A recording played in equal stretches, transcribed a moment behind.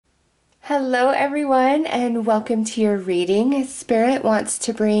Hello, everyone, and welcome to your reading. Spirit wants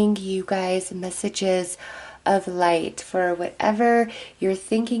to bring you guys messages of light for whatever you're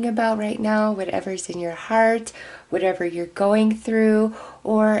thinking about right now, whatever's in your heart, whatever you're going through,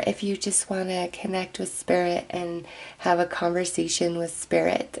 or if you just want to connect with Spirit and have a conversation with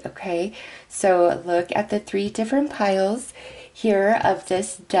Spirit, okay? So look at the three different piles here of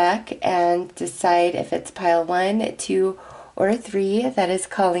this deck and decide if it's pile 1, 2, or 3 that is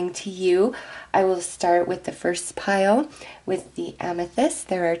calling to you. I will start with the first pile with the amethyst.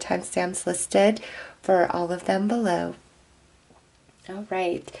 There are timestamps listed for all of them below. All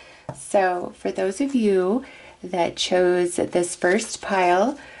right, so for those of you that chose this first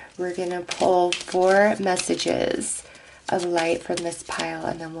pile, we're going to pull 4 messages of light from this pile,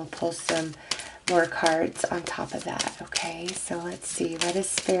 and then we'll pull some more cards on top of that, okay? So let's see, what does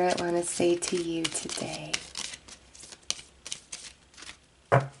Spirit want to say to you today?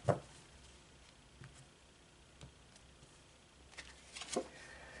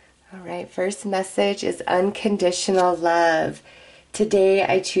 All right, first message is unconditional love. Today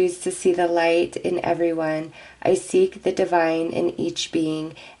I choose to see the light in everyone. I seek the divine in each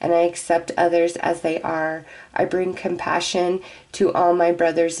being, and I accept others as they are. I bring compassion to all my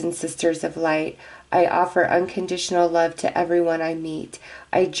brothers and sisters of light. I offer unconditional love to everyone I meet.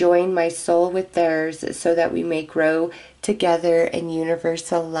 I join my soul with theirs so that we may grow together in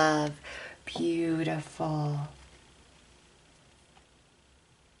universal love. Beautiful.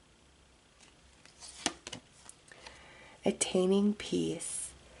 Attaining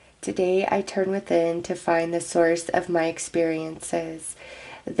peace. Today I turn within to find the source of my experiences.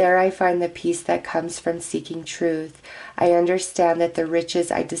 There I find the peace that comes from seeking truth. I understand that the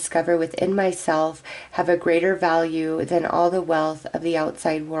riches I discover within myself have a greater value than all the wealth of the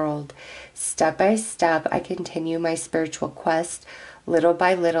outside world. Step by step, I continue my spiritual quest. Little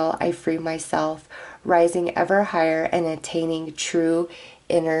by little, I free myself, rising ever higher and attaining true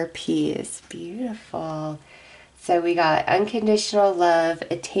inner peace. Beautiful. So we got unconditional love,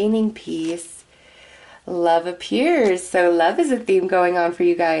 attaining peace, love appears. So love is a theme going on for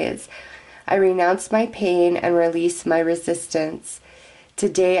you guys. I renounce my pain and release my resistance.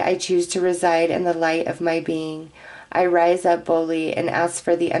 Today I choose to reside in the light of my being. I rise up boldly and ask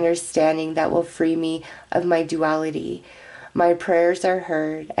for the understanding that will free me of my duality. My prayers are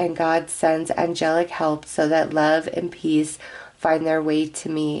heard, and God sends angelic help so that love and peace find their way to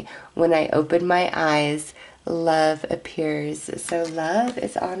me. When I open my eyes, love appears. So love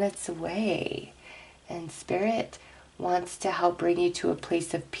is on its way, and Spirit wants to help bring you to a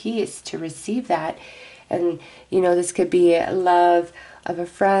place of peace to receive that. And this could be love of a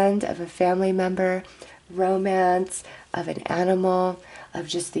friend, of a family member, romance, of an animal, of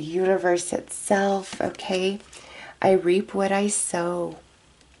just the universe itself. Okay, I reap what I sow.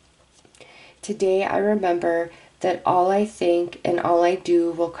 Today I remember that all I think and all I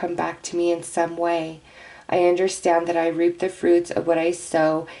do will come back to me in some way. I understand that I reap the fruits of what I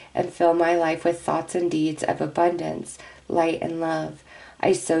sow and fill my life with thoughts and deeds of abundance, light, and love.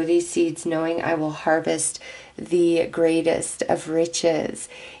 I sow these seeds knowing I will harvest the greatest of riches.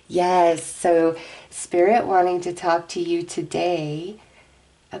 Yes, so Spirit wanting to talk to you today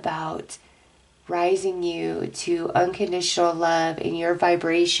about rising you to unconditional love in your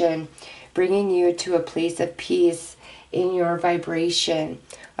vibration, bringing you to a place of peace in your vibration.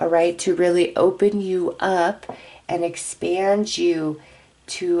 All right, to really open you up and expand you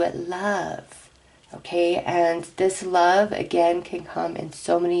to love. Okay, and this love again can come in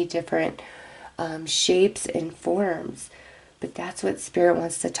so many different shapes and forms. But that's what Spirit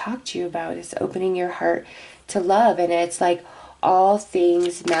wants to talk to you about, is opening your heart to love. And it's like all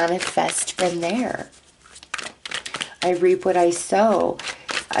things manifest from there. I reap what I sow.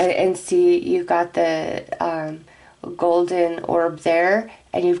 And see, you've got the golden orb there,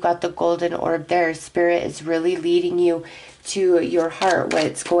 and you've got the golden orb there. Spirit is really leading you to your heart,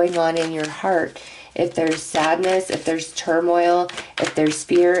 what's going on in your heart. If there's sadness, if there's turmoil, if there's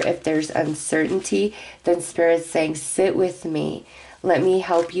fear, if there's uncertainty, then Spirit's saying, sit with me. Let me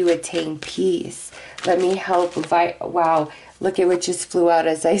help you attain peace. Let me help. Wow, look at what just flew out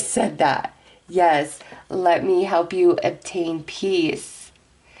as I said that. Yes, let me help you obtain peace.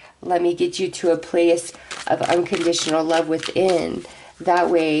 Let me get you to a place of unconditional love within. That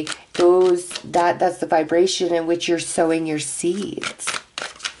way, that's the vibration in which you're sowing your seeds.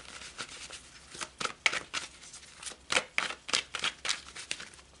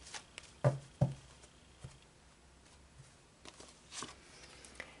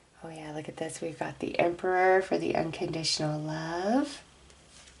 Oh yeah, look at this. We've got the Emperor for the unconditional love.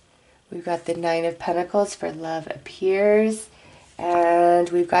 We've got the Nine of Pentacles for love appears. And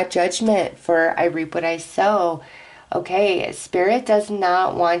we've got Judgment for I reap what I sow. Okay, Spirit does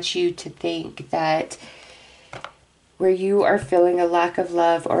not want you to think that where you are feeling a lack of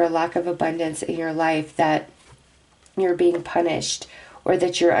love or a lack of abundance in your life, that you're being punished, or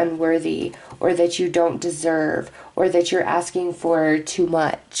that you're unworthy, or that you don't deserve, or that you're asking for too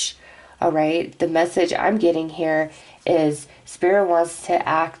much. All right, the message I'm getting here is Spirit wants to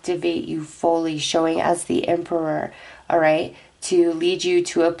activate you fully, showing as the Emperor, all right, to lead you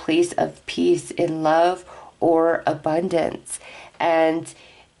to a place of peace in love or abundance. And,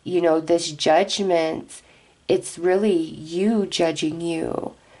 you know, this judgment, it's really you judging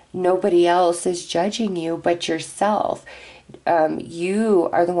you. Nobody else is judging you but yourself. You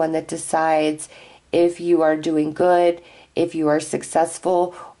are the one that decides if you are doing good, if you are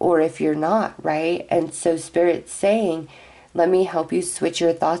successful, or if you're not, right? And so Spirit's saying, let me help you switch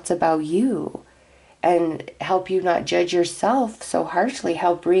your thoughts about you and help you not judge yourself so harshly,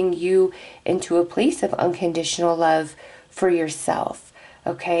 help bring you into a place of unconditional love for yourself,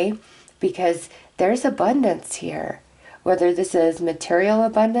 okay? Because there's abundance here, whether this is material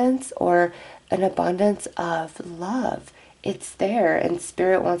abundance or an abundance of love. It's there, and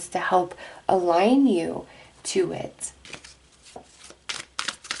Spirit wants to help align you to it.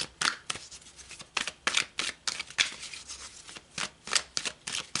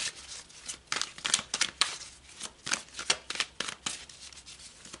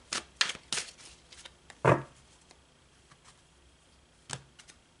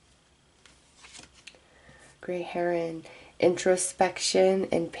 Grey Heron, introspection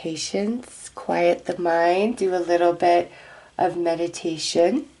and patience. Quiet the mind. Do a little bit of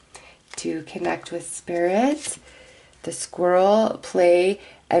meditation to connect with Spirit. The Squirrel, play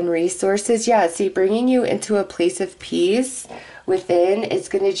and resources. Yeah, see, bringing you into a place of peace within is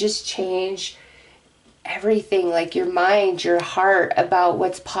going to just change everything, like your mind, your heart, about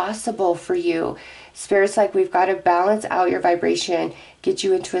what's possible for you. Spirit's like, we've got to balance out your vibration, get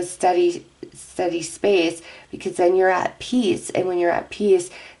you into a steady space, because then you're at peace. And when you're at peace,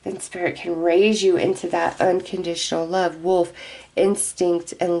 then Spirit can raise you into that unconditional love, wolf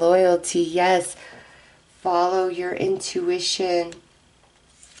instinct and loyalty. Yes, follow your intuition.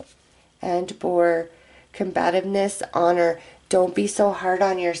 And boar, combativeness, honor. Don't be so hard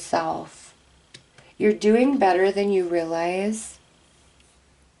on yourself. You're doing better than you realize.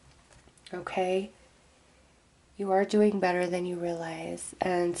 Okay? You are doing better than you realize.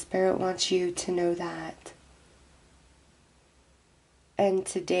 And Spirit wants you to know that. And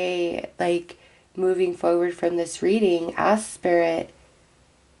today, like, moving forward from this reading, ask Spirit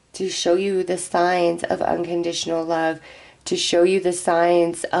to show you the signs of unconditional love, to show you the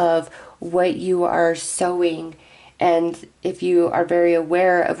signs of what you are sowing. And if you are very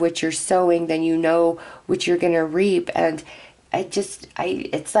aware of what you're sowing, then you know what you're going to reap. And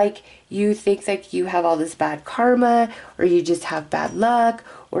it's like you think that you have all this bad karma, or you just have bad luck,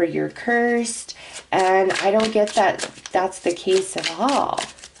 or you're cursed. And I don't get that that's the case at all.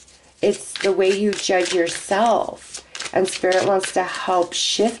 It's the way you judge yourself. And Spirit wants to help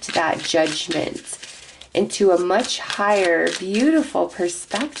shift that judgment into a much higher, beautiful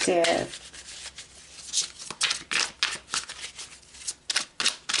perspective.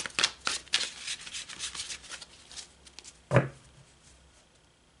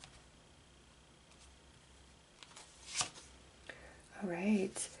 All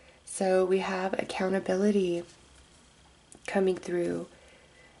right, so we have accountability coming through.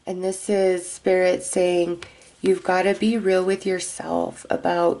 And this is Spirit saying, you've got to be real with yourself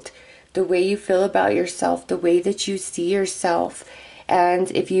about the way you feel about yourself, the way that you see yourself.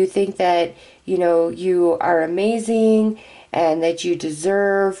 And if you think that, you know, you are amazing and that you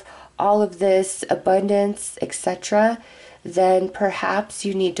deserve all of this abundance, etc., then perhaps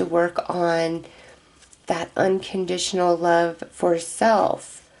you need to work on that unconditional love for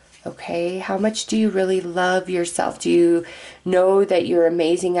self. Okay, how much do you really love yourself? Do you know that you're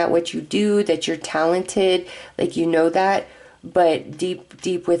amazing at what you do, that you're talented, like you know that, but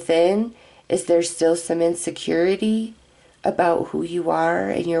deep within, is there still some insecurity about who you are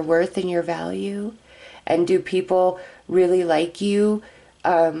and your worth and your value? And do people really like you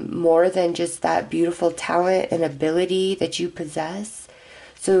more than just that beautiful talent and ability that you possess?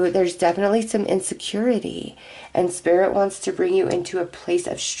 So there's definitely some insecurity, and Spirit wants to bring you into a place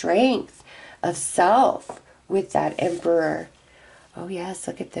of strength, of self with that Emperor. Oh yes,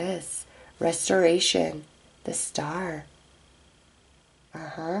 look at this. Restoration, the Star.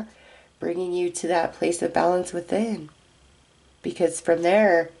 Bringing you to that place of balance within. Because from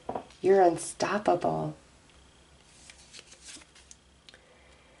there, you're unstoppable.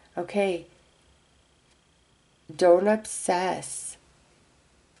 Okay. Don't obsess.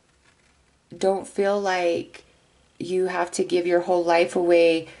 Don't feel like you have to give your whole life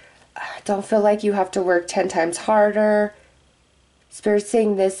away. Don't feel like you have to work 10 times harder. Spirit's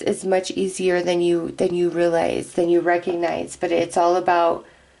saying this is much easier than you realize, than you recognize, but it's all about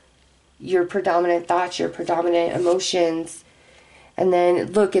your predominant thoughts, your predominant emotions. And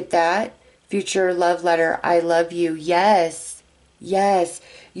then look at that future love letter. I love you. Yes. Yes.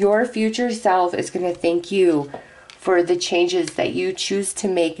 Your future self is going to thank you for the changes that you choose to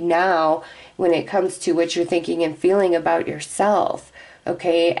make now when it comes to what you're thinking and feeling about yourself.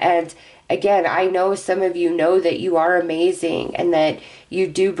 Okay? And again, I know some of you know that you are amazing and that you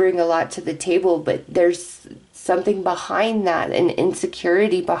do bring a lot to the table, but there's something behind that, an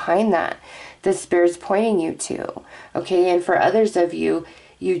insecurity behind that the Spirit's pointing you to. Okay? And for others of you,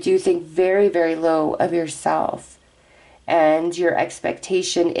 you do think very, very low of yourself. And your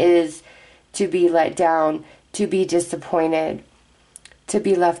expectation is to be let down, to be disappointed, to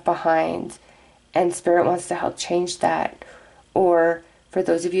be left behind. And Spirit wants to help change that. Or for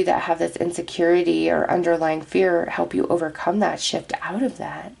those of you that have this insecurity or underlying fear, help you overcome that, shift out of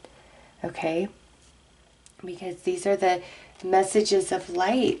that. Okay? Because these are the messages of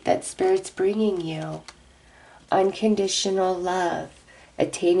light that Spirit's bringing you. Unconditional love,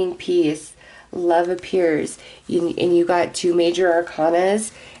 attaining peace, love appears. And you got 2 major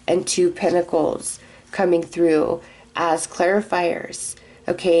arcanas and 2 pentacles coming through as clarifiers.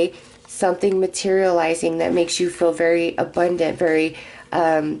 Okay? Something materializing that makes you feel very abundant, very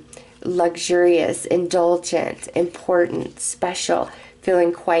luxurious, indulgent, important, special,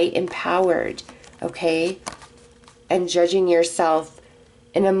 feeling quite empowered. Okay? And judging yourself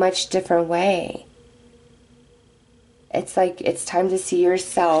in a much different way. It's like it's time to see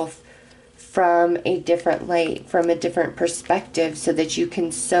yourself from a different light, from a different perspective, so that you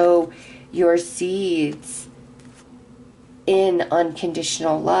can sow your seeds in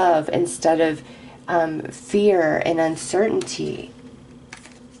unconditional love instead of fear and uncertainty.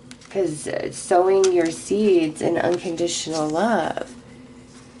 Because sowing your seeds in unconditional love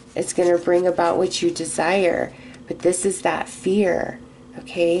is going to bring about what you desire. But this is that fear,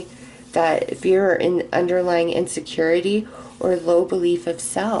 okay? That fear or underlying insecurity or low belief of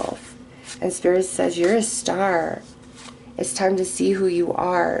self. And Spirit says, you're a star. It's time to see who you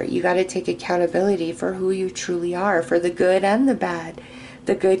are. You got to take accountability for who you truly are, for the good and the bad.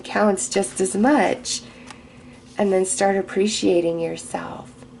 The good counts just as much. And then start appreciating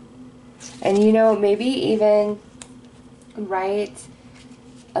yourself. And maybe even write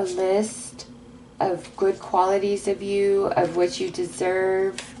a list of good qualities of you, of what you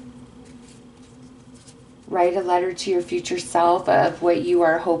deserve. Write a letter to your future self of what you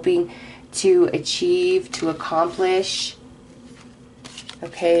are hoping to achieve, to accomplish.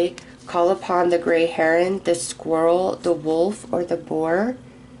 Okay? Call upon the gray heron, the squirrel, the wolf, or the boar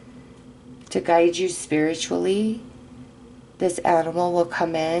to guide you spiritually. This animal will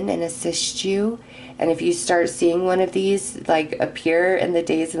come in and assist you. And if you start seeing one of these appear in the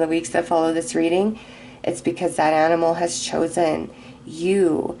days and the weeks that follow this reading, it's because that animal has chosen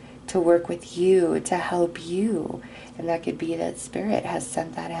you, to work with you, to help you. And that could be that Spirit has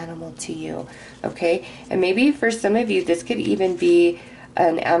sent that animal to you. Okay? And maybe for some of you, this could even be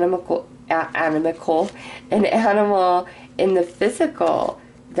an animal in the physical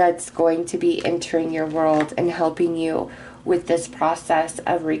that's going to be entering your world and helping you with this process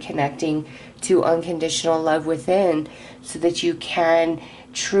of reconnecting to unconditional love within, so that you can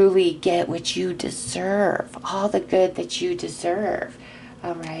truly get what you deserve, all the good that you deserve.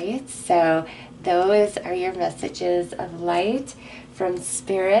 All right, so those are your messages of light from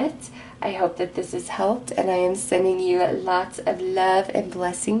Spirit. I hope that this has helped, and I am sending you lots of love and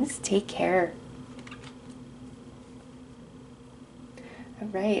blessings. Take care. All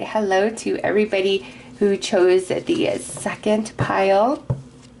right, hello to everybody who chose the second pile.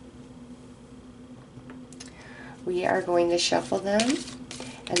 We are going to shuffle them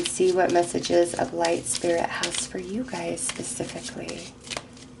and see what messages of light Spirit has for you guys specifically.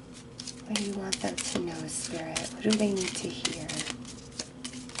 What do you want them to know, Spirit? What do they need to hear?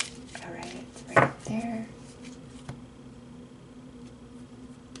 All right, right there.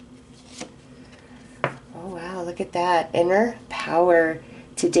 Oh, wow, look at that. Inner power.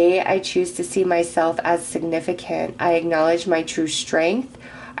 Today, I choose to see myself as significant. I acknowledge my true strength.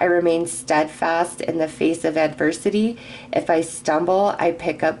 I remain steadfast in the face of adversity. If I stumble, I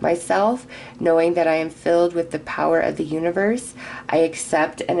pick up myself, knowing that I am filled with the power of the universe. I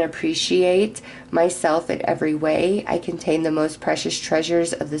accept and appreciate myself in every way. I contain the most precious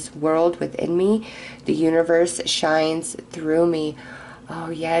treasures of this world within me. The universe shines through me. Oh,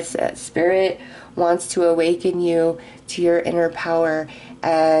 yes, Spirit wants to awaken you to your inner power.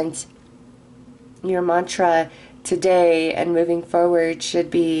 And your mantra today and moving forward should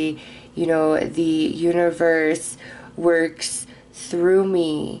be, the universe works through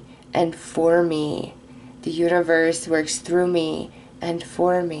me and for me. The universe works through me and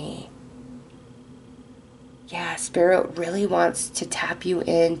for me. Yeah, Spirit really wants to tap you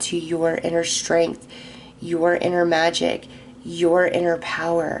into your inner strength, your inner magic, your inner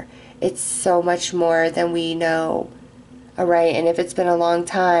power. It's so much more than we know. All right, and if it's been a long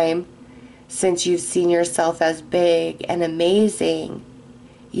time since you've seen yourself as big and amazing,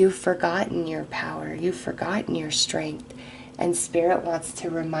 you've forgotten your power, you've forgotten your strength, and Spirit wants to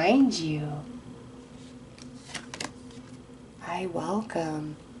remind you. I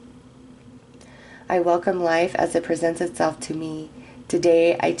welcome life as it presents itself to me.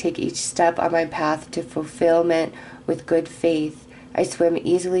 Today, I take each step on my path to fulfillment with good faith. I swim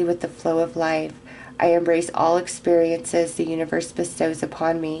easily with the flow of life. I embrace all experiences the universe bestows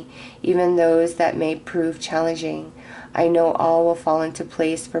upon me, even those that may prove challenging. I know all will fall into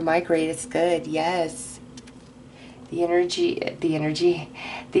place for my greatest good. Yes. The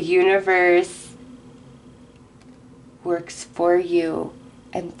universe works for you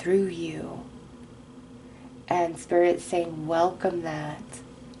and through you. And Spirit's saying, welcome that.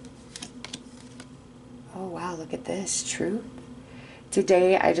 Oh, wow, look at this. Truth.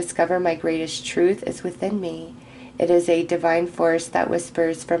 Today, I discover my greatest truth is within me. It is a divine force that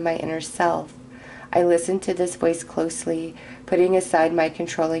whispers from my inner self. I listen to this voice closely, putting aside my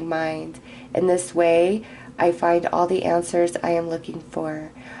controlling mind. In this way, I find all the answers I am looking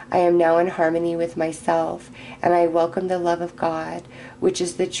for. I am now in harmony with myself, and I welcome the love of God, which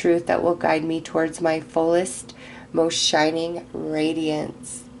is the truth that will guide me towards my fullest, most shining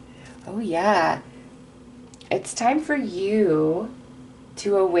radiance. Oh yeah, it's time for you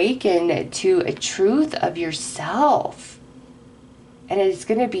to awaken to a truth of yourself. And it's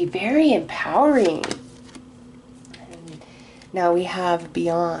going to be very empowering. And now we have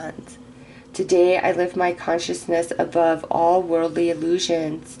beyond. Today I lift my consciousness above all worldly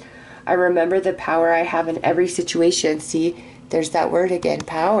illusions. I remember the power I have in every situation. See, there's that word again,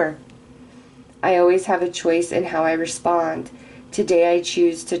 power. I always have a choice in how I respond. Today I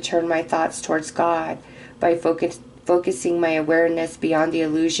choose to turn my thoughts towards God by focusing my awareness beyond the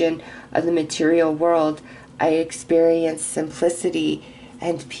illusion of the material world. I experience simplicity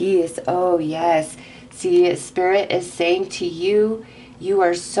and peace. Oh, yes. See, Spirit is saying to you, you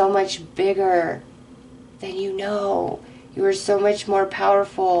are so much bigger than you know. You are so much more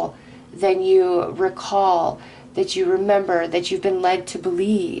powerful than you recall, that you remember, that you've been led to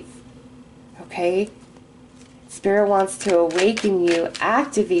believe. Okay? Spirit wants to awaken you,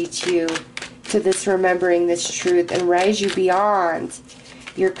 activate you to this remembering this truth and rise you beyond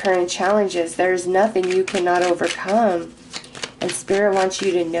your current challenges. There is nothing you cannot overcome. And Spirit wants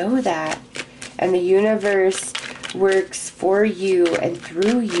you to know that. And the universe works for you and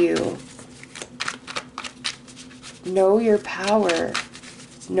through you. Know your power.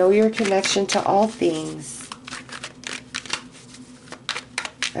 Know your connection to all things.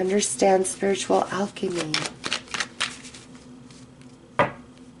 Understand spiritual alchemy.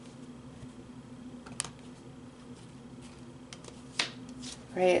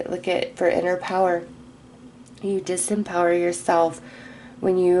 Right? Look at, for inner power, you disempower yourself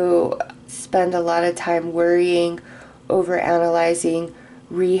when you spend a lot of time worrying, overanalyzing,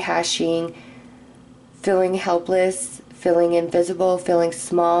 rehashing, feeling helpless, feeling invisible, feeling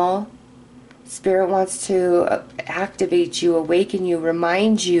small. Spirit wants to activate you, awaken you,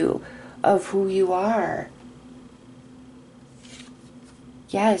 remind you of who you are.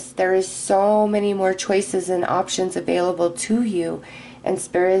 Yes, there is so many more choices and options available to you. And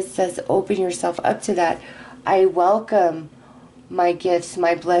Spirit says, open yourself up to that. I welcome my gifts,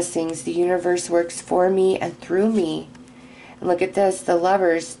 my blessings. The universe works for me and through me. And look at this, the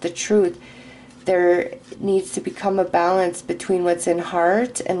lovers, the truth. There needs to become a balance between what's in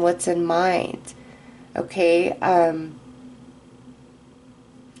heart and what's in mind. Okay?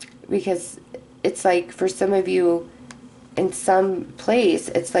 Because it's like for some of you, in some place,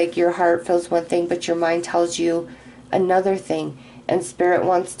 it's like your heart feels one thing, but your mind tells you another thing. And Spirit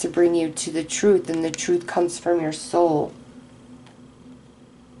wants to bring you to the truth, and the truth comes from your soul.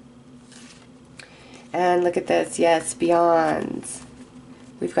 And look at this, yes, beyond.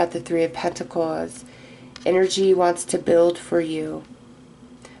 We've got the Three of Pentacles. Energy wants to build for you,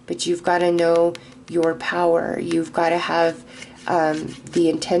 but you've got to know your power. You've got to have the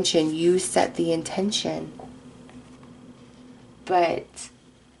intention. You set the intention. But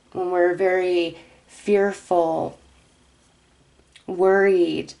when we're very fearful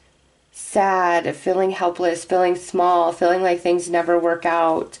worried, sad, feeling helpless, feeling small, feeling like things never work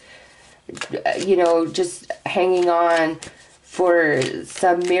out, just hanging on for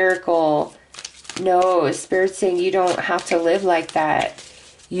some miracle. No, Spirit's saying you don't have to live like that.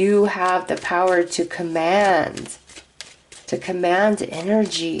 You have the power to command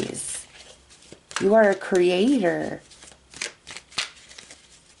energies. You are a creator.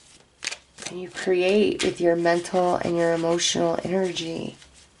 And you create with your mental and your emotional energy.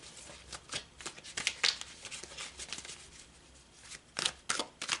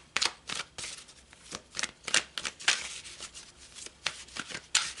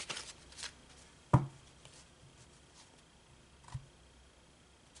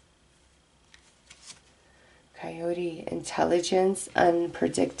 Coyote, intelligence,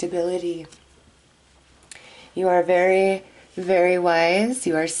 unpredictability. You are very, very wise.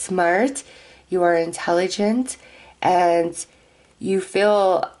 You are smart. You are intelligent. And you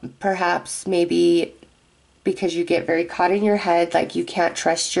feel perhaps maybe because you get very caught in your head, like you can't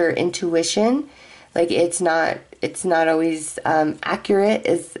trust your intuition. Like it's not always accurate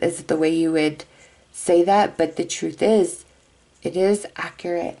is the way you would say that. But the truth is, it is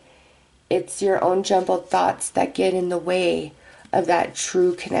accurate. It's your own jumbled thoughts that get in the way of that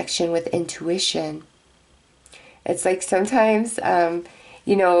true connection with intuition. It's like sometimes,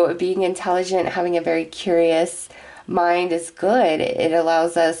 being intelligent, having a very curious mind is good. It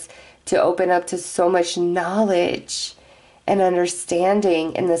allows us to open up to so much knowledge and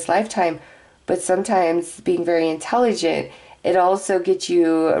understanding in this lifetime. But sometimes being very intelligent, it also gets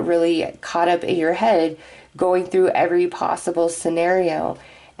you really caught up in your head, going through every possible scenario.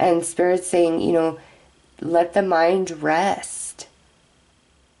 And Spirit's saying, let the mind rest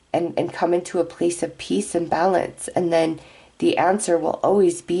and come into a place of peace and balance. And then the answer will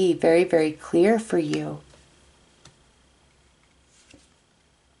always be very, very clear for you.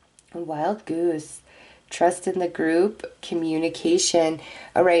 Wild goose. Trust in the group, communication.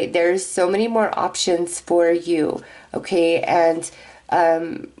 All right, there's so many more options for you. Okay, and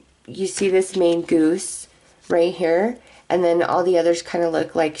you see this main goose right here. And then all the others kind of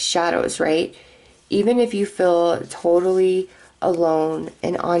look like shadows, right? Even if you feel totally alone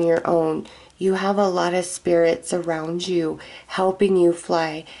and on your own, you have a lot of spirits around you, helping you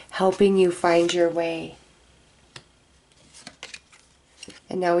fly, helping you find your way.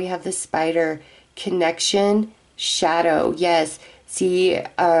 And now we have the spider. Connection, shadow. Yes, see,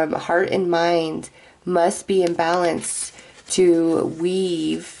 heart and mind must be in balance to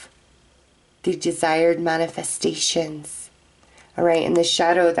weave the desired manifestations. All right, and the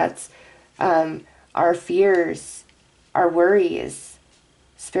shadow, that's our fears, our worries.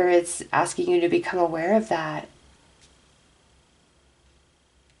 Spirit's asking you to become aware of that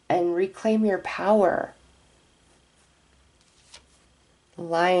and reclaim your power.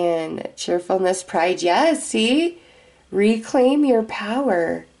 Lion, cheerfulness, pride. Yes, see? Reclaim your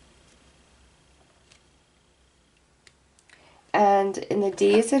power. And in the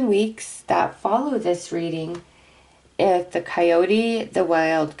days and weeks that follow this reading, if the coyote, the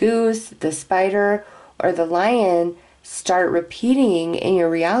wild goose, the spider, or the lion start repeating in your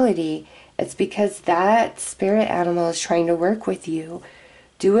reality, it's because that spirit animal is trying to work with you.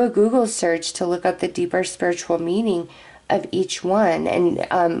 Do a Google search to look up the deeper spiritual meaning of each one, and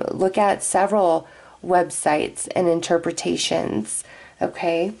look at several websites and interpretations,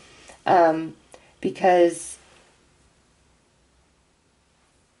 okay? Because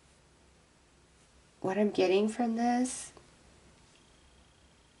what I'm getting from this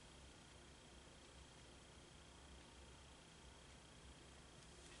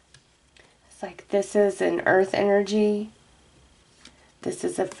is like, this is an earth energy, this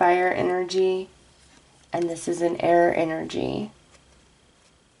is a fire energy, and this is an air energy.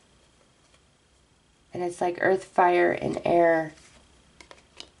 And it's like earth, fire, and air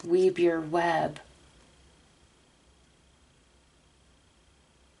weave your web.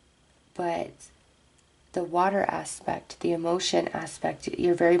 But the water aspect, the emotion aspect,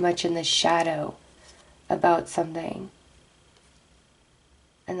 you're very much in the shadow about something.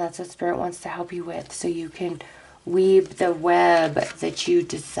 And that's what Spirit wants to help you with, so you can weave the web that you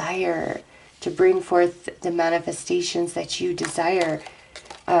desire to bring forth the manifestations that you desire.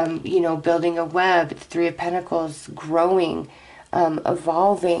 Building a web, the Three of Pentacles, growing,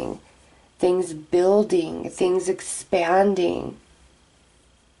 evolving, things building, things expanding.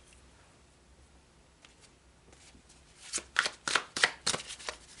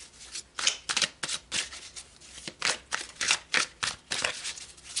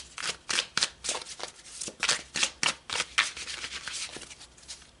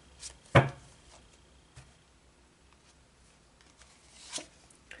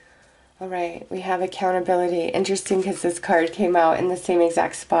 All right, we have accountability. Interesting because this card came out in the same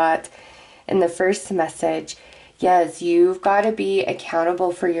exact spot in the first message. Yes, you've got to be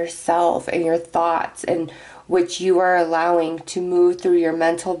accountable for yourself and your thoughts and what you are allowing to move through your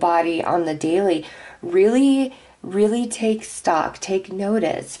mental body on the daily. Really, really take stock, take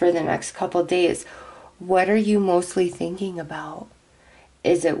notice for the next couple days. What are you mostly thinking about?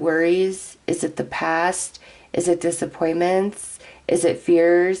 Is it worries? Is it the past? Is it disappointments? Is it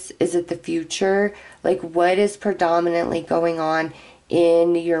fears? Is it the future? Like, what is predominantly going on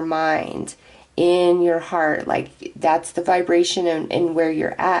in your mind, in your heart? Like, that's the vibration and where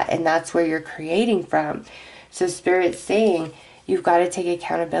you're at, and that's where you're creating from. So Spirit's saying you've got to take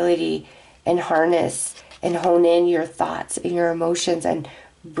accountability and harness and hone in your thoughts and your emotions and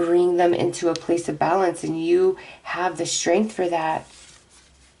bring them into a place of balance, and you have the strength for that.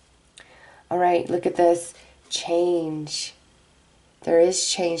 All right, look at this. Change. There is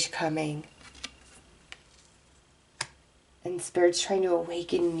change coming. And Spirit's trying to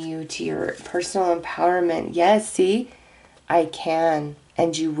awaken you to your personal empowerment. Yes, see? I can,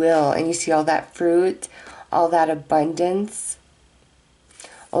 and you will. And you see all that fruit, all that abundance.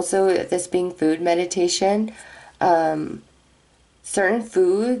 Also, this being food meditation, certain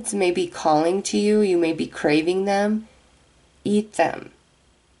foods may be calling to you. You may be craving them. Eat them.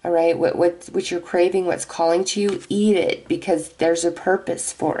 All right, what you're craving, what's calling to you, eat it because there's a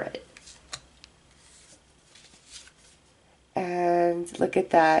purpose for it. And look at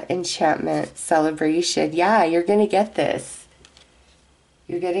that, enchantment, celebration. Yeah, you're going to get this.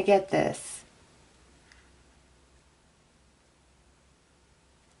 You're going to get this.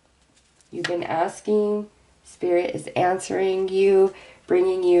 You've been asking, Spirit is answering you,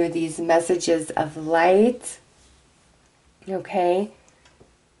 bringing you these messages of light. Okay?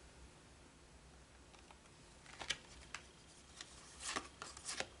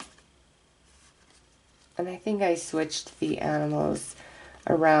 And I think I switched the animals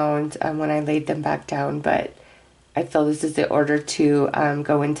around when I laid them back down, but I feel this is the order to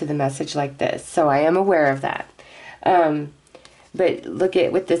go into the message like this. So I am aware of that. But look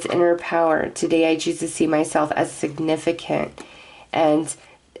at with this inner power. Today I choose to see myself as significant. And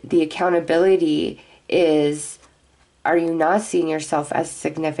the accountability is, are you not seeing yourself as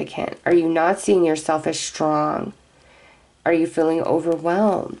significant? Are you not seeing yourself as strong? Are you feeling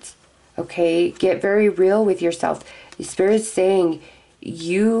overwhelmed? Okay, get very real with yourself. The Spirit's saying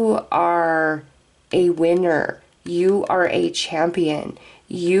you are a winner. You are a champion.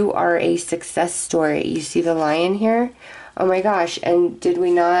 You are a success story. You see the lion here? Oh my gosh, and did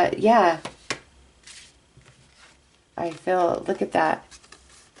we not? Yeah. I feel, look at that.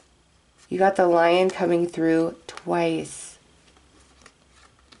 You got the lion coming through twice.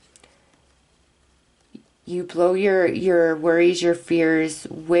 You blow your worries, your fears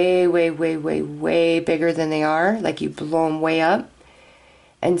way, way, way, way, way bigger than they are. Like you blow them way up.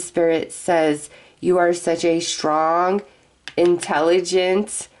 And Spirit says, you are such a strong,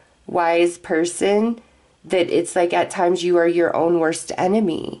 intelligent, wise person that it's like at times you are your own worst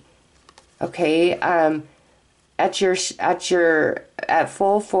enemy. Okay? At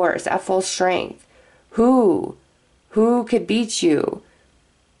full force, at full strength. Who could beat you?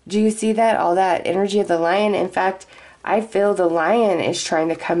 Do you see that? All that energy of the lion. In fact, I feel the lion is trying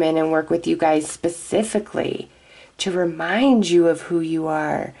to come in and work with you guys specifically to remind you of who you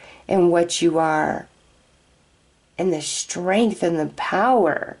are and what you are and the strength and the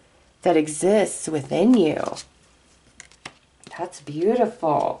power that exists within you. That's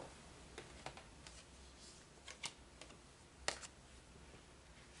beautiful.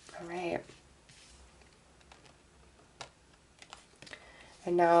 All right.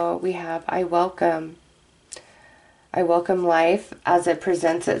 And now we have, I welcome life as it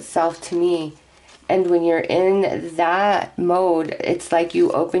presents itself to me. And when you're in that mode, it's like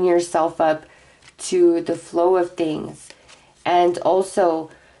you open yourself up to the flow of things. And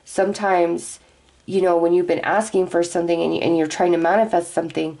also, sometimes, you know, when you've been asking for something and you're trying to manifest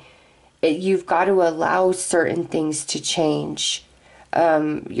something, you've got to allow certain things to change.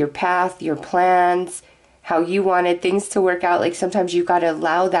 Your path, your plans, how you wanted things to work out. Like sometimes you've got to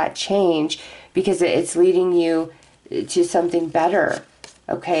allow that change because it's leading you to something better.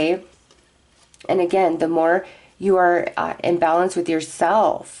 Okay? And again, the more you are in balance with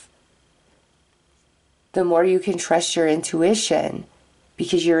yourself, the more you can trust your intuition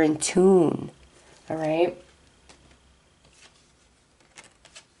because you're in tune. All right?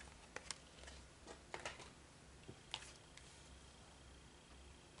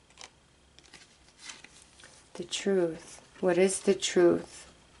 The truth. What is the truth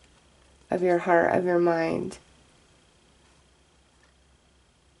of your heart, of your mind?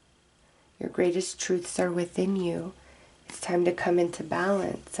 greatest truths are within you. It's time to come into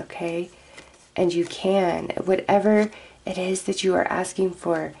balance, okay? And you can. Whatever it is that you are asking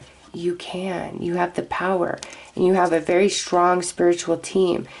for, you can. You have the power. And you have a very strong spiritual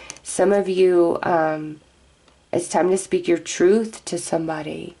team. Some of you, it's time to speak your truth to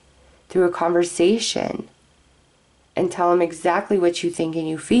somebody through a conversation and tell them exactly what you think and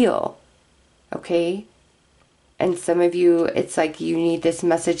you feel, okay? And some of you, it's like you need this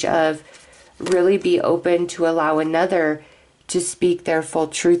message of really be open to allow another to speak their full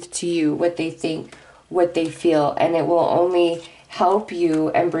truth to you, what they think, what they feel, and it will only help you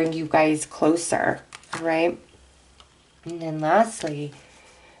and bring you guys closer, right? And then lastly,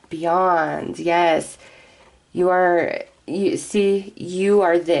 beyond, yes, you are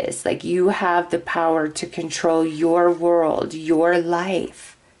this, like you have the power to control your world, your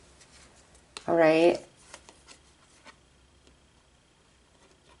life, all right?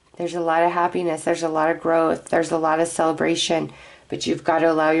 There's a lot of happiness, there's a lot of growth, there's a lot of celebration, but you've got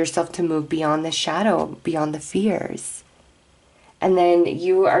to allow yourself to move beyond the shadow, beyond the fears. And then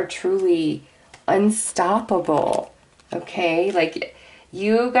you are truly unstoppable, okay? Like,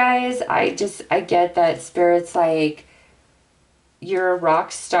 you guys, I get that Spirit's like, you're a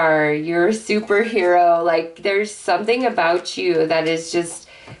rock star, you're a superhero, like, there's something about you that is just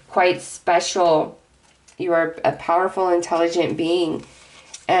quite special. You are a powerful, intelligent being.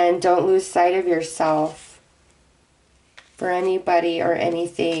 And don't lose sight of yourself for anybody or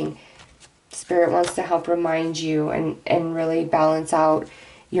anything. Spirit wants to help remind you and really balance out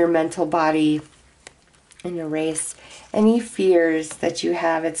your mental body and erase any fears that you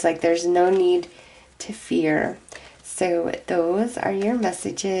have. It's like there's no need to fear. So those are your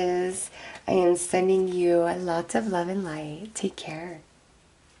messages. I am sending you lots of love and light. Take care.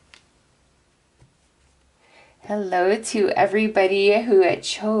 Hello to everybody who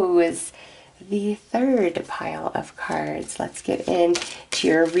chose the third pile of cards. Let's get into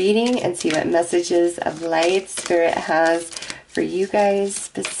your reading and see what messages of light Spirit has for you guys,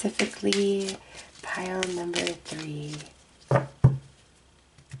 specifically pile number 3.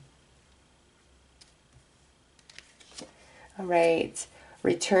 All right,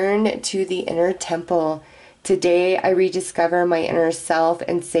 return to the inner temple. Today I rediscover my inner self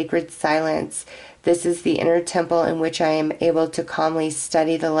in sacred silence. This is the inner temple in which I am able to calmly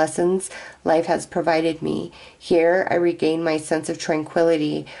study the lessons life has provided me. Here, I regain my sense of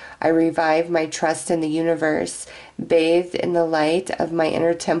tranquility. I revive my trust in the universe. Bathed in the light of my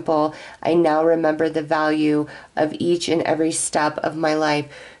inner temple, I now remember the value of each and every step of my life.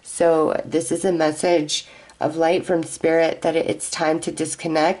 So this is a message of light from Spirit that it's time to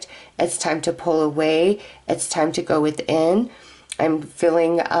disconnect. It's time to pull away. It's time to go within. I'm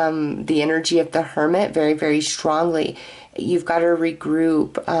feeling the energy of the Hermit very, very strongly. You've got to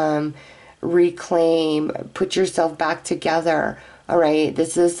regroup, reclaim, put yourself back together. All right.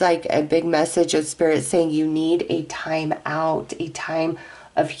 This is like a big message of Spirit saying you need a time out, a time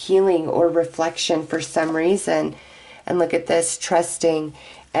of healing or reflection for some reason. And look at this, trusting.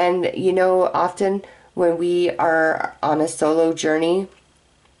 And, you know, often when we are on a solo journey,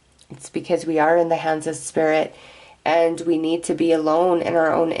 it's because we are in the hands of Spirit. And we need to be alone in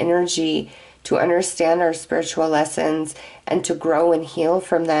our own energy to understand our spiritual lessons and to grow and heal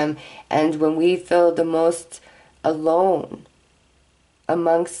from them. And when we feel the most alone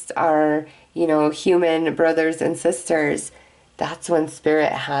amongst our, you know, human brothers and sisters, that's when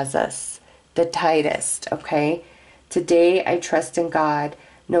Spirit has us the tightest, okay? Today I trust in God.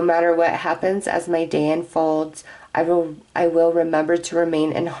 No matter what happens as my day unfolds, I will remember to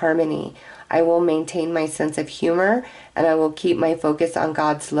remain in harmony. I will maintain my sense of humor, and I will keep my focus on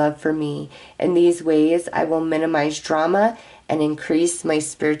God's love for me. In these ways, I will minimize drama and increase my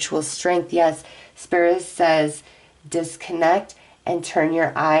spiritual strength. Yes, Spirit says, disconnect and turn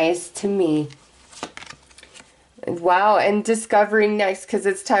your eyes to me. Wow, and discovering next, because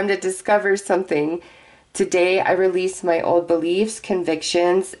it's time to discover something. Today, I release my old beliefs,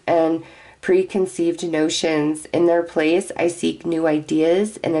 convictions, and preconceived notions. In their place, I seek new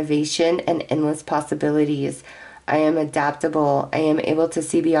ideas, innovation, and endless possibilities. I am adaptable. I am able to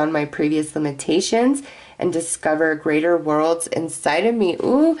see beyond my previous limitations and discover greater worlds inside of me.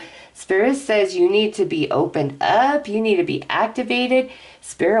 Ooh, Spirit says you need to be opened up. You need to be activated.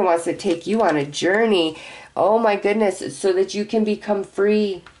 Spirit wants to take you on a journey. Oh my goodness, so that you can become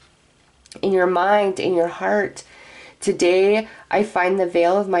free in your mind, in your heart. Today, I find the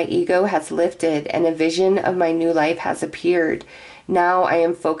veil of my ego has lifted and a vision of my new life has appeared. Now I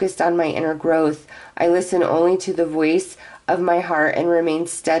am focused on my inner growth. I listen only to the voice of my heart and remain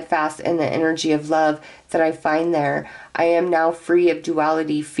steadfast in the energy of love that I find there. I am now free of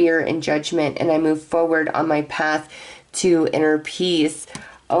duality, fear, and judgment, and I move forward on my path to inner peace.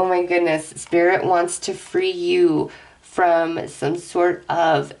 Oh my goodness, Spirit wants to free you from some sort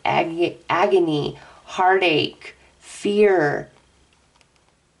of agony, heartache, fear.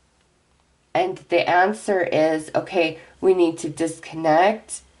 And the answer is, okay, we need to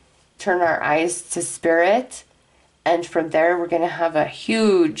disconnect, turn our eyes to Spirit, and from there we're going to have a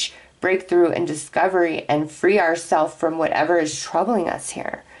huge breakthrough and discovery and free ourselves from whatever is troubling us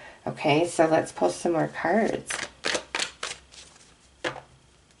here. Okay, so let's pull some more cards.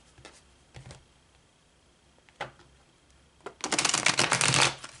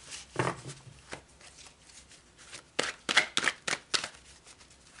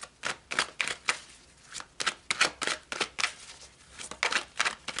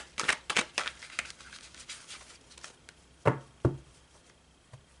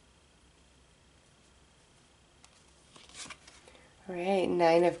 All right,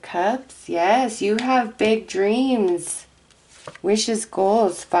 Nine of Cups. Yes, you have big dreams. Wishes,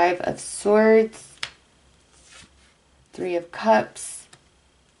 goals. Five of Swords. Three of Cups.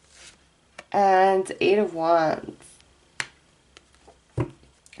 And Eight of Wands.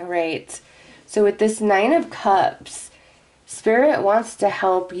 All right. So with this Nine of Cups, Spirit wants to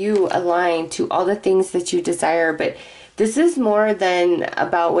help you align to all the things that you desire, but this is more than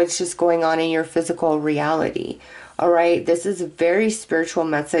about what's just going on in your physical reality. All right, this is a very spiritual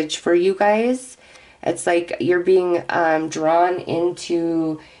message for you guys. It's like you're being drawn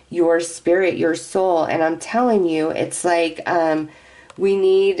into your spirit, your soul, and I'm telling you, it's like we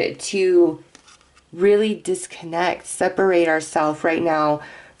need to really disconnect, separate ourselves right now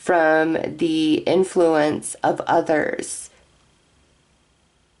from the influence of others.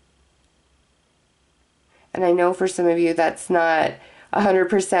 And I know for some of you that's not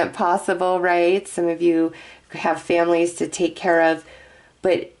 100% possible, right? Some of you have families to take care of,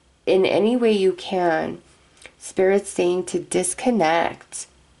 but in any way you can, Spirit's saying to disconnect.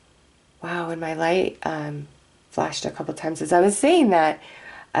 Wow, and my light flashed a couple times as I was saying that.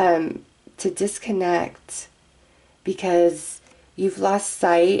 To disconnect, because you've lost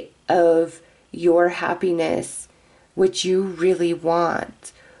sight of your happiness, what you really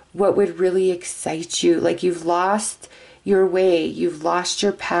want, what would really excite you. Like you've lost your way, you've lost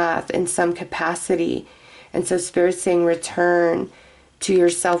your path in some capacity. And so Spirit's saying return to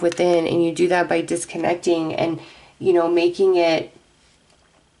yourself within, and you do that by disconnecting and, you know, making it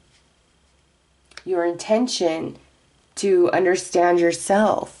your intention to understand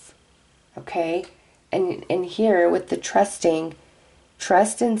yourself. Okay? And here with the trusting,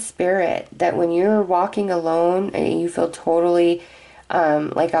 trust in Spirit that when you're walking alone and you feel totally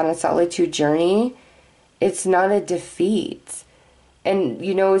like on a solitude journey, it's not a defeat. And,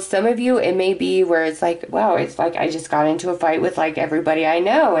 you know, some of you, it may be where it's like, wow, it's like I just got into a fight with like everybody I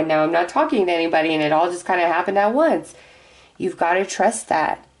know and now I'm not talking to anybody and it all just kind of happened at once. You've got to trust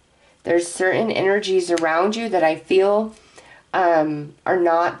that. There's certain energies around you that I feel are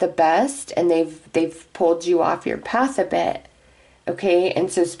not the best, and they've pulled you off your path a bit. Okay?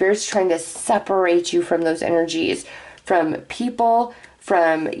 And so Spirit's trying to separate you from those energies, from people,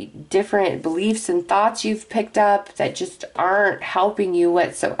 from different beliefs and thoughts you've picked up that just aren't helping you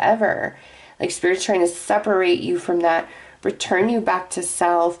whatsoever. Like Spirit's trying to separate you from that, return you back to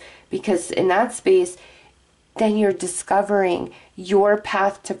self, because in that space, then you're discovering your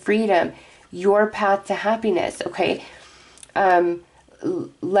path to freedom, your path to happiness, okay?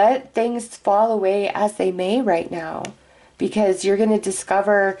 Let things fall away as they may right now, because you're going to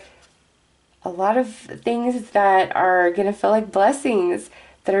discover a lot of things that are going to feel like blessings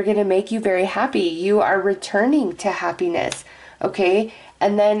that are going to make you very happy. You are returning to happiness, okay?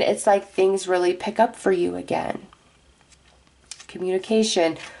 And then it's like things really pick up for you again.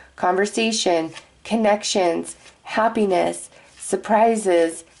 Communication, conversation, connections, happiness,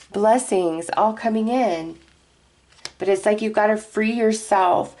 surprises, blessings, all coming in. But it's like you've got to free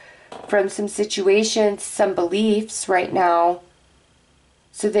yourself from some situations, some beliefs right now,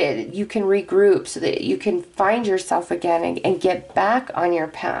 so that you can regroup, so that you can find yourself again and get back on your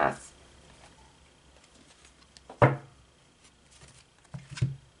path.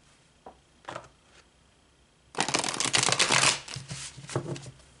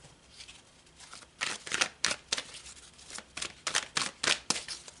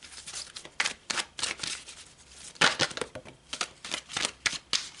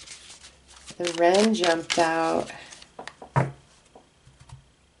 The wren jumped out.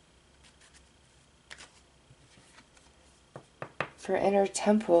 for inner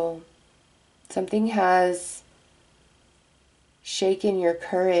temple, something has shaken your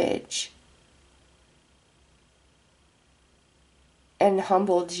courage and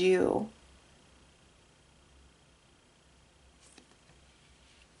humbled you.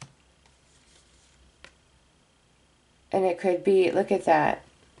 And it could be, look at that.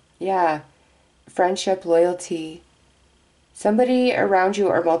 Yeah, friendship, loyalty. Somebody around you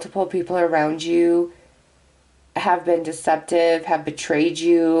or multiple people around you have been deceptive, have betrayed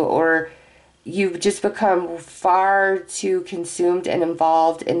you, or you've just become far too consumed and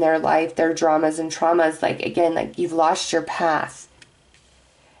involved in their life, their dramas and traumas. Like, again, like you've lost your path.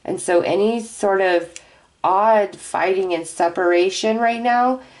 And so any sort of odd fighting and separation right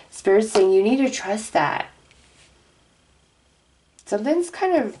now, Spirit's saying you need to trust that. Something's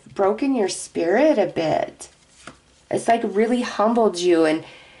kind of broken your spirit a bit. It's like really humbled you. And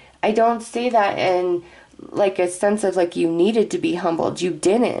I don't say that in like a sense of like you needed to be humbled. You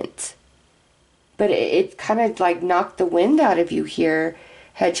didn't. But it kind of like knocked the wind out of you here.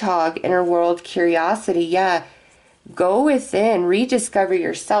 Hedgehog, inner world, curiosity. Yeah. Go within, rediscover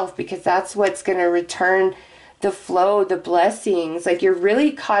yourself, because that's what's going to return the flow, the blessings. Like you're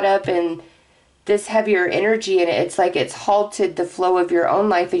really caught up in this heavier energy, and it's like it's halted the flow of your own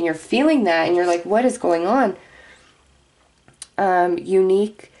life, and you're feeling that, and you're like, what is going on?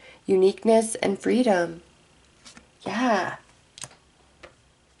 Uniqueness and freedom. Yeah.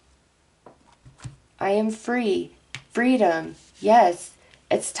 I am free. Freedom. Yes.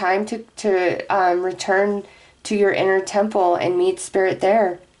 It's time to return to your inner temple and meet Spirit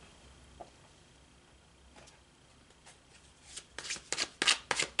there.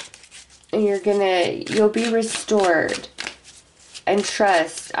 And you'll be restored. And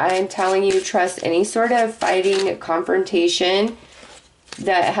trust. I am telling you, trust any sort of fighting, confrontation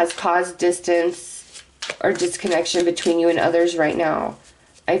that has caused distance or disconnection between you and others right now.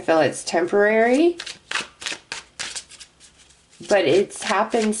 I feel it's temporary. But it's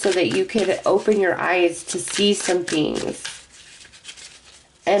happened so that you could open your eyes to see some things.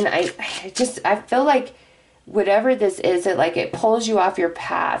 And I feel like whatever this is, it pulls you off your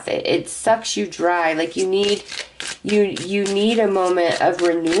path. It sucks you dry. Like you need a moment of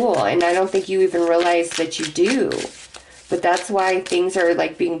renewal. And I don't think you even realize that you do. But that's why things are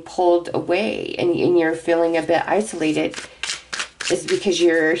like being pulled away and you're feeling a bit isolated. Is because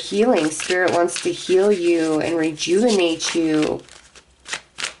you're healing. Spirit wants to heal you and rejuvenate you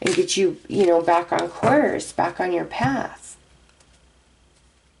and get you, back on course, back on your path.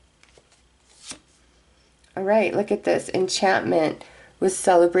 All right, look at this. Enchantment with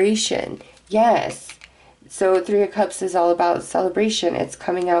celebration. Yes. So Three of Cups is all about celebration. It's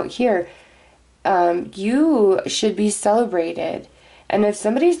coming out here. You should be celebrated. And if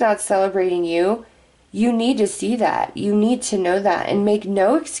somebody's not celebrating you, you need to see that. You need to know that and make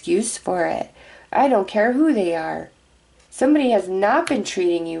no excuse for it. I don't care who they are. Somebody has not been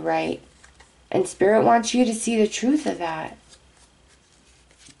treating you right. And Spirit wants you to see the truth of that.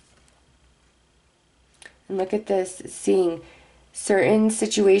 And look at this, seeing certain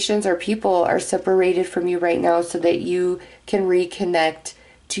situations or people are separated from you right now so that you can reconnect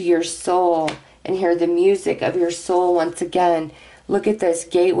to your soul and hear the music of your soul once again. Look at this,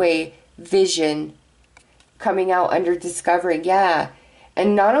 gateway vision coming out under discovering. Yeah.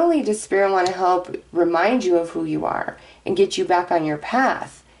 And not only does Spirit want to help remind you of who you are and get you back on your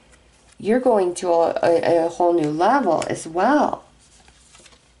path, you're going to a whole new level as well.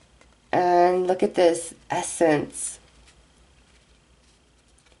 And look at this, essence.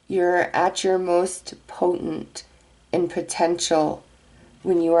 You're at your most potent in potential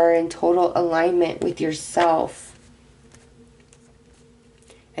when you are in total alignment with yourself.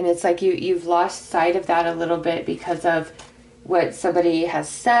 And it's like you've lost sight of that a little bit because of what somebody has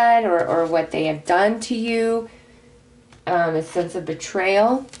said or what they have done to you. A sense of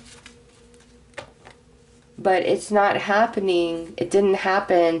betrayal. But it's not happening. It didn't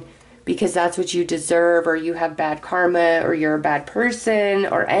happen because that's what you deserve, or you have bad karma, or you're a bad person,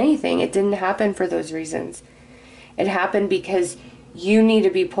 or anything. It didn't happen for those reasons. It happened because you need to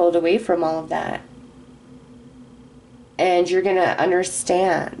be pulled away from all of that. And you're going to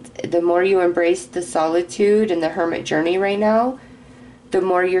understand. The more you embrace the solitude and the hermit journey right now, the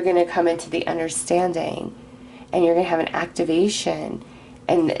more you're going to come into the understanding. And you're going to have an activation.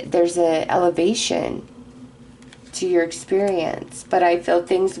 And there's an elevation to your experience. But I feel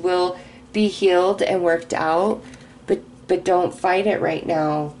things will be healed and worked out. But don't fight it right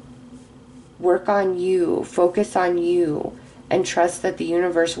now. Work on you. Focus on you. And trust that the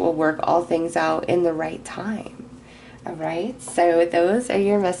universe will work all things out in the right time. All right, so those are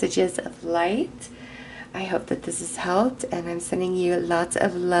your messages of light. I hope that this has helped, and I'm sending you lots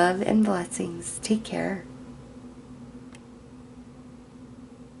of love and blessings. Take care.